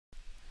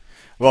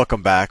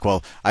Welcome back.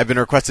 Well, I've been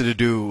requested to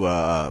do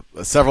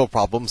several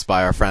problems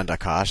by our friend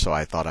Akash, so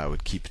I thought I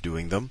would keep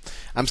doing them.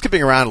 I'm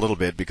skipping around a little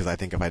bit because I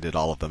think if I did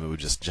all of them, it would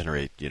just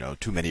generate,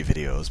 too many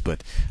videos.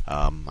 But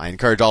I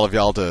encourage all of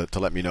y'all to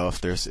let me know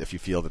if you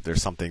feel that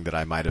there's something that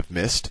I might have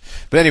missed.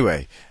 But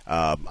anyway,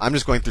 I'm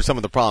just going through some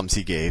of the problems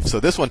he gave. So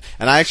this one,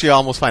 and I actually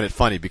almost find it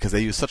funny because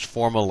they use such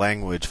formal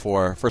language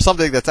for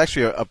something that's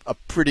actually a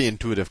pretty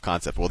intuitive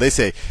concept. Well, they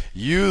say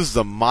use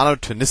the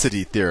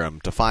monotonicity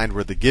theorem to find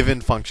where the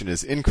given function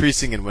is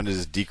increasing and when it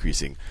is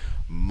decreasing.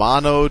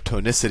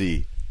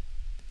 Monotonicity.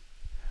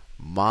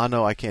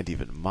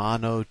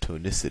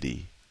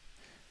 Monotonicity.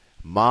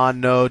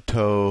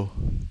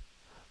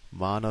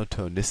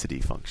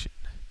 Monotonicity function.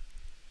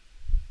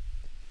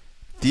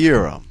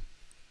 Theorem.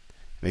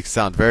 Makes it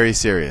sound very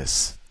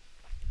serious.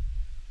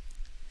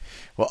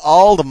 Well,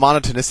 all the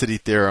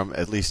monotonicity theorem,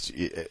 at least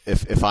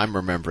if I'm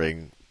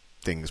remembering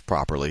things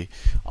properly,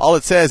 all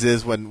it says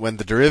is when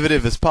the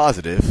derivative is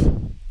positive,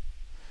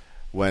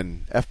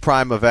 when f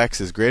prime of x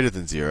is greater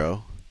than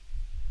 0,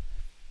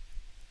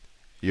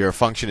 your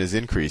function is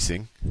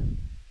increasing.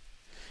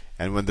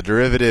 And when the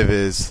derivative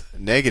is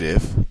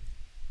negative,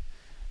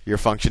 your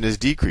function is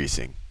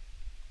decreasing.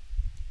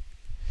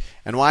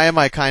 And why am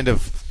I kind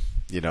of,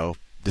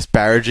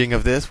 disparaging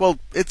of this? Well,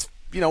 it's,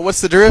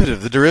 what's the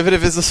derivative? The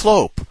derivative is the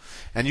slope.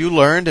 And you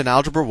learned in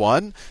Algebra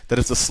 1 that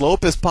if the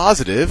slope is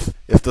positive,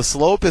 the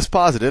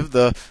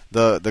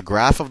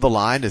graph of the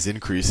line is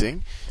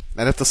increasing.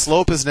 And if the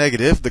slope is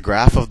negative, the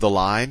graph of the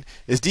line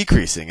is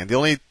decreasing. And the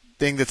only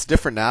thing that's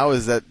different now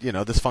is that,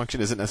 this function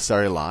isn't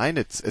necessarily a line,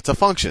 it's a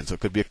function, so it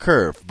could be a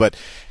curve. But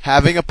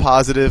having a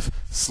positive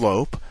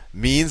slope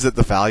means that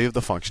the value of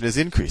the function is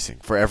increasing.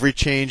 For every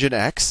change in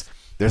x,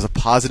 there's a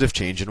positive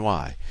change in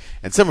y.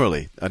 And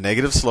similarly, a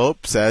negative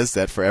slope says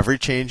that for every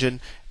change in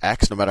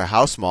x, no matter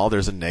how small,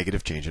 there's a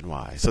negative change in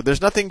y. So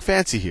there's nothing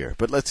fancy here,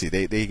 but let's see,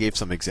 they gave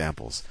some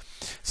examples.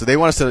 So they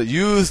want us to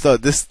use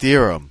this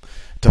theorem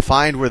to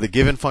find where the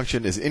given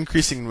function is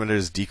increasing when it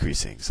is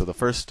decreasing. So the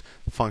first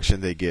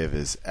function they give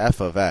is f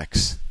of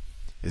x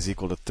is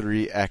equal to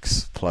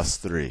 3x plus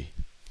 3.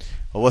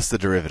 Well, what's the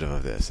derivative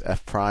of this?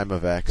 F prime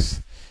of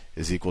x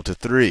is equal to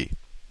 3.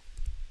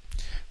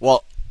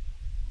 Well,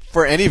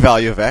 for any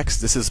value of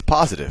x, this is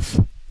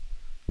positive,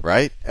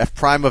 right? F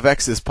prime of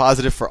x is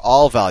positive for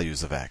all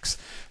values of x.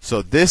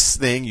 So this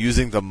thing,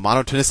 using the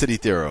monotonicity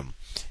theorem,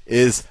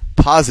 is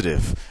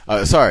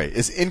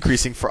is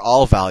increasing for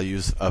all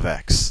values of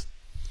x.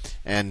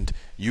 And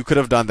you could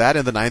have done that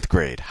in the 9th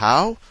grade.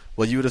 How?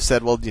 Well, you would have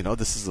said, well,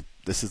 this is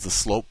the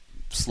slope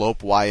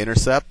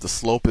y-intercept. The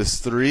slope is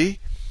 3.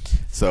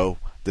 So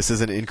this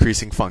is an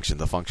increasing function.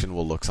 The function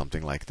will look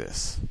something like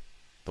this.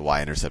 The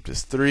y-intercept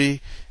is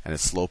 3, and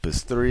its slope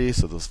is 3,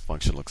 so this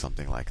function looks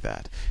something like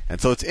that.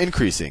 And so it's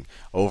increasing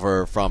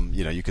over from,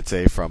 you could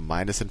say from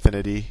minus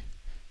infinity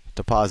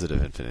to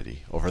positive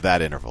infinity over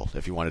that interval,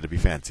 if you wanted to be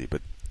fancy.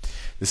 But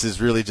this is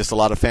really just a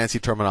lot of fancy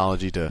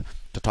terminology to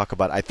talk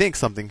about, I think,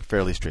 something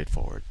fairly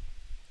straightforward.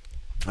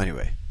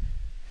 Anyway,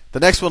 the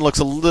next one looks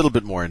a little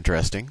bit more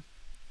interesting.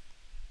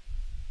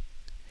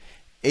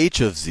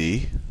 h of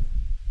z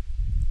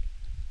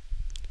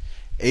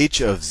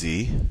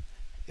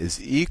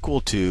is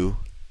equal to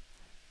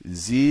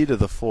z to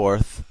the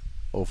 4th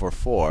over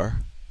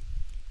 4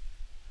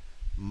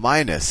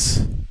 minus,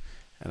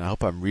 and I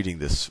hope I'm reading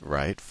this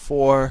right,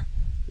 4z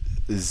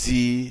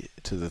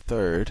to the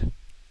 3rd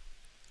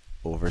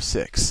over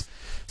 6.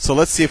 So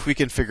let's see if we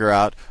can figure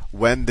out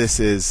when this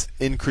is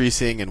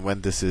increasing and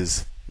when this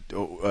is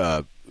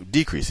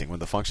decreasing, when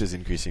the function is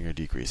increasing or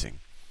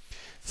decreasing.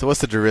 So what's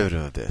the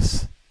derivative of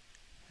this?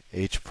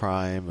 H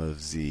prime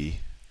of z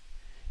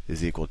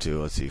is equal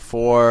to, let's see,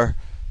 4.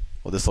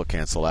 Well, this will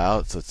cancel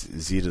out, so it's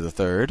z to the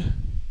 3rd,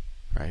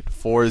 right?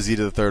 4z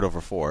to the 3rd over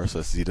 4, so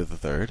that's z to the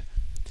 3rd,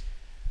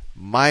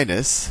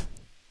 minus,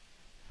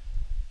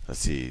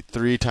 let's see,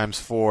 3 times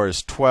 4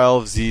 is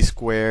 12z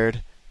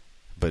squared,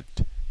 but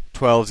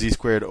 12z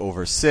squared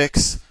over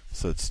 6,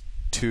 so it's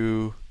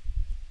 2z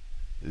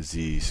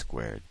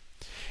squared.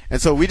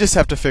 And so we just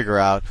have to figure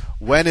out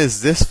when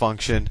is this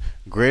function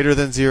greater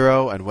than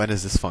 0 and when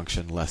is this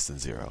function less than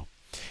 0.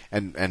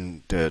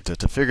 And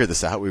to figure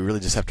this out, we really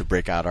just have to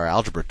break out our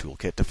algebra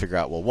toolkit to figure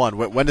out, well,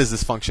 when is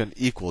this function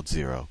equal to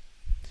 0?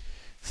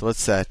 So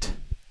let's set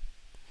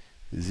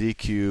z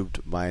cubed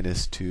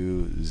minus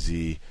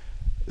 2z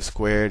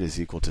squared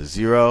is equal to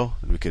 0.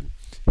 And we could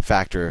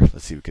factor,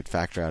 we could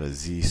factor out a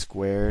z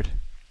squared.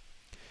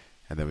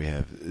 And then we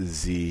have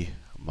z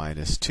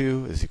minus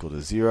 2 is equal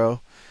to 0.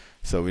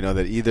 So we know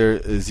that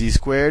either z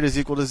squared is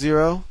equal to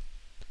 0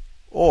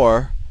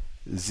 or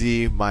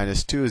z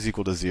minus 2 is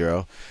equal to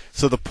 0.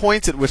 So the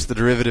points at which the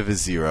derivative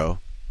is 0,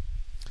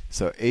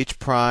 so h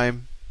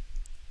prime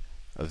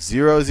of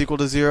 0 is equal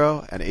to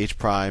 0 and h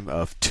prime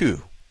of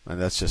 2. And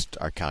that's just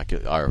our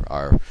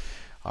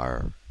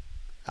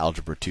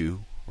algebra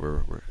 2.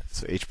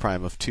 So h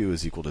prime of 2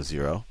 is equal to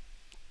 0.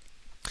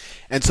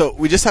 And so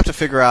we just have to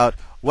figure out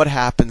what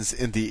happens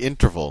in the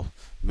interval,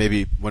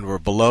 maybe when we're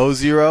below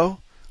 0,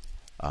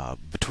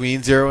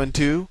 between 0 and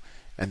 2,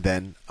 and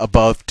then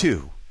above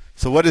 2.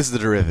 So what is the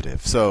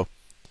derivative? So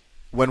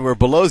when we're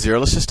below 0,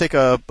 let's just take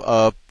a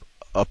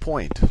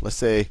point. Let's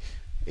say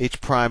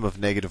h prime of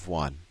negative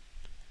 1.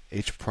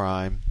 H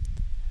prime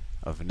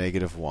of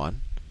negative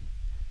 1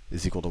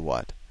 is equal to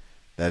what?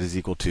 That is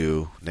equal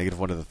to negative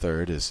 1 to the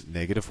third is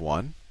negative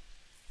 1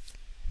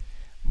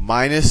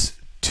 minus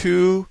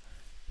 2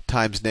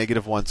 times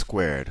negative 1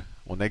 squared.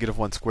 Well, negative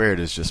 1 squared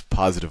is just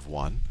positive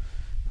 1,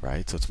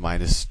 right? So it's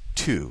minus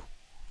 2,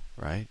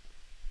 right?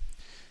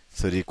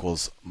 So it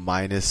equals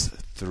minus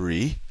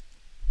 3.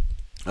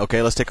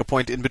 Okay, let's take a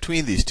point in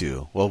between these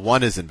two. Well,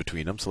 1 is in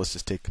between them, so let's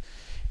just take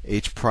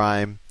h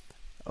prime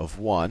of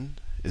 1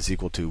 is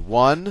equal to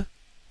 1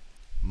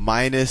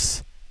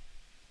 minus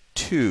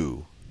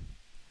 2.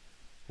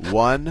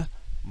 1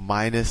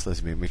 minus,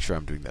 let's make sure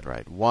I'm doing that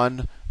right.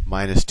 1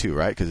 minus 2,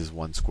 right? Because it's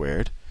 1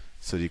 squared.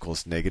 So it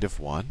equals negative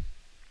 1.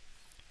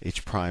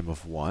 H prime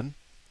of 1.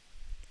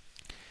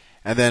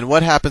 And then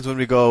what happens when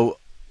we go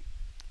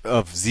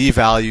of z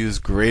values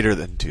greater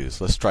than 2?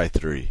 So let's try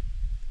 3.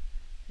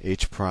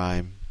 H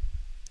prime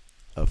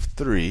of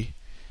 3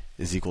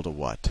 is equal to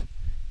what?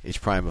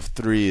 H prime of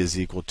 3 is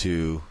equal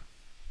to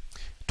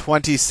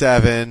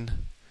 27.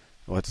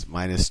 What's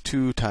minus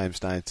 2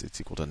 times 9? It's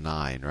equal to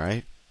 9,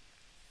 right?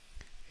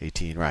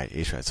 18, right?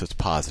 H right. So it's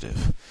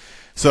positive.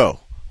 So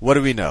what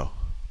do we know?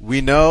 We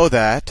know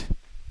that,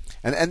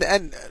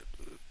 and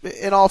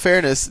in all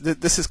fairness,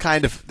 this is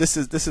kind of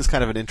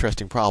an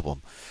interesting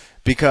problem,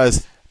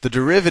 because the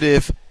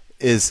derivative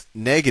is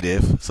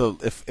negative. So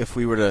if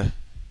we were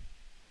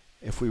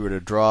to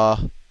draw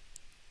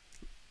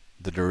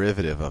the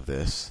derivative of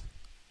this,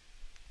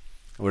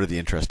 what are the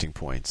interesting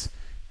points?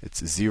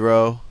 It's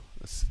 0.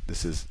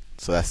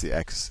 So that's the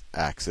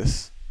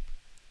x-axis.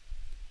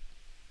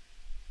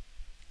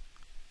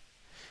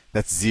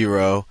 That's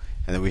 0,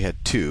 and then we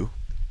had 2.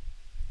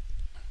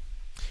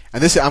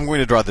 And this, I'm going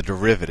to draw the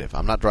derivative.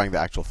 I'm not drawing the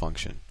actual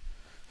function.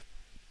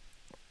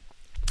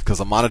 Because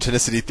the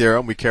monotonicity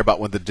theorem, we care about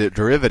when the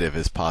derivative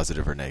is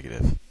positive or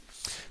negative.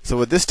 So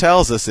what this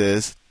tells us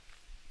is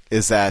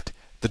that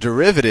the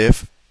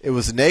derivative, it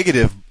was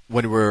negative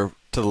when we were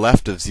to the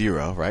left of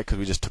 0, right? Because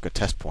we just took a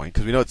test point.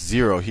 Because we know it's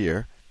 0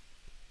 here.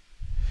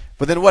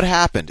 But then what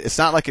happened? It's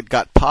not like it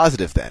got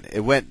positive then.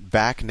 It went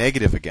back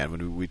negative again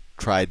when we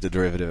tried the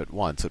derivative at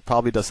 1. So it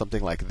probably does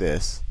something like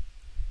this.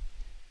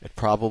 It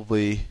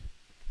probably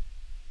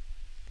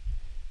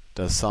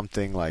does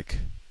something like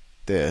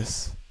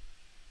this.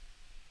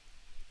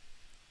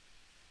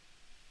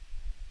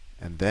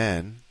 And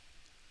then,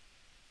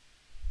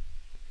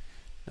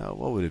 now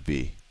what would it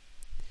be?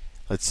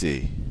 Let's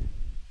see.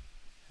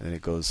 And then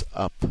it goes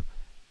up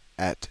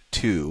at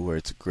 2 where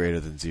it's greater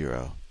than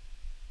 0.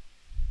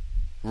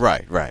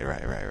 Right.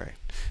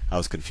 I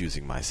was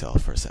confusing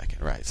myself for a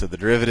second. Right. So the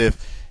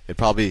derivative, it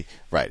probably,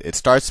 right, it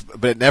starts,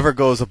 but it never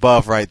goes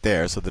above right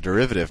there. So the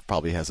derivative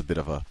probably has a bit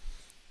of a,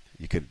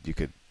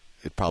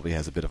 it probably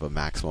has a bit of a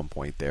maximum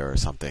point there or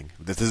something.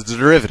 This is the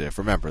derivative,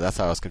 remember. That's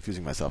how I was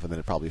confusing myself. And then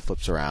it probably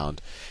flips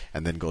around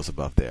and then goes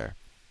above there.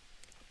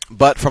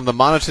 But from the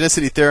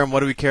monotonicity theorem, what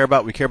do we care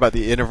about? We care about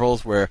the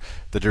intervals where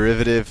the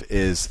derivative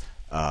is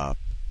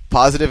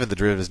positive and the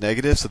derivative is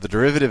negative. So the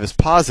derivative is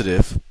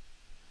positive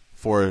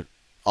for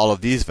all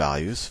of these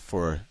values,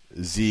 for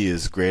z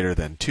is greater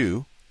than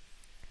 2,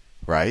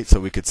 right? So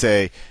we could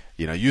say,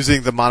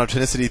 using the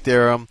monotonicity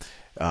theorem,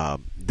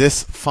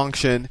 this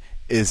function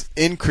is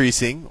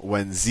increasing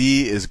when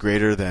z is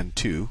greater than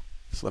 2.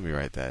 So let me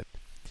write that.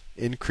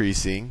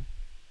 Increasing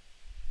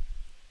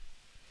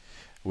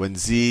when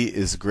z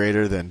is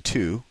greater than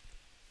 2.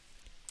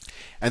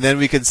 And then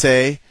we can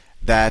say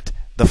that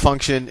the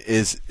function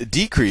is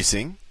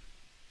decreasing.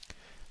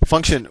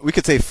 We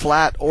could say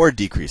flat or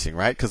decreasing,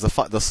 right? Because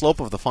the slope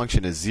of the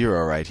function is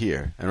 0 right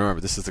here. And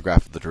remember, this is the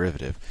graph of the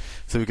derivative.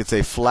 So we could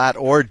say flat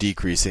or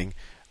decreasing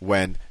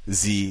when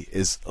z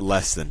is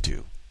less than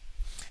 2.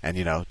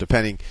 And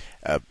depending,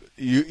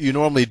 you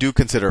normally do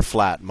consider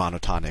flat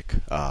monotonic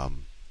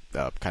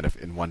kind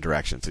of in one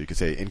direction. So you could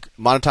say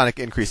monotonic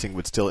increasing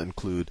would still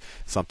include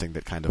something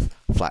that kind of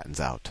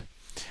flattens out.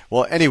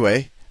 Well,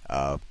 anyway,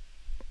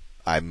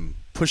 I'm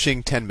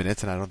pushing 10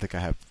 minutes, and I don't think I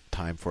have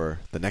time for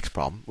the next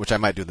problem, which I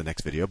might do in the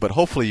next video. But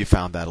hopefully you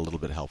found that a little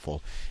bit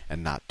helpful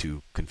and not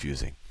too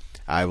confusing.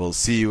 I will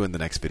see you in the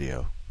next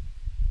video.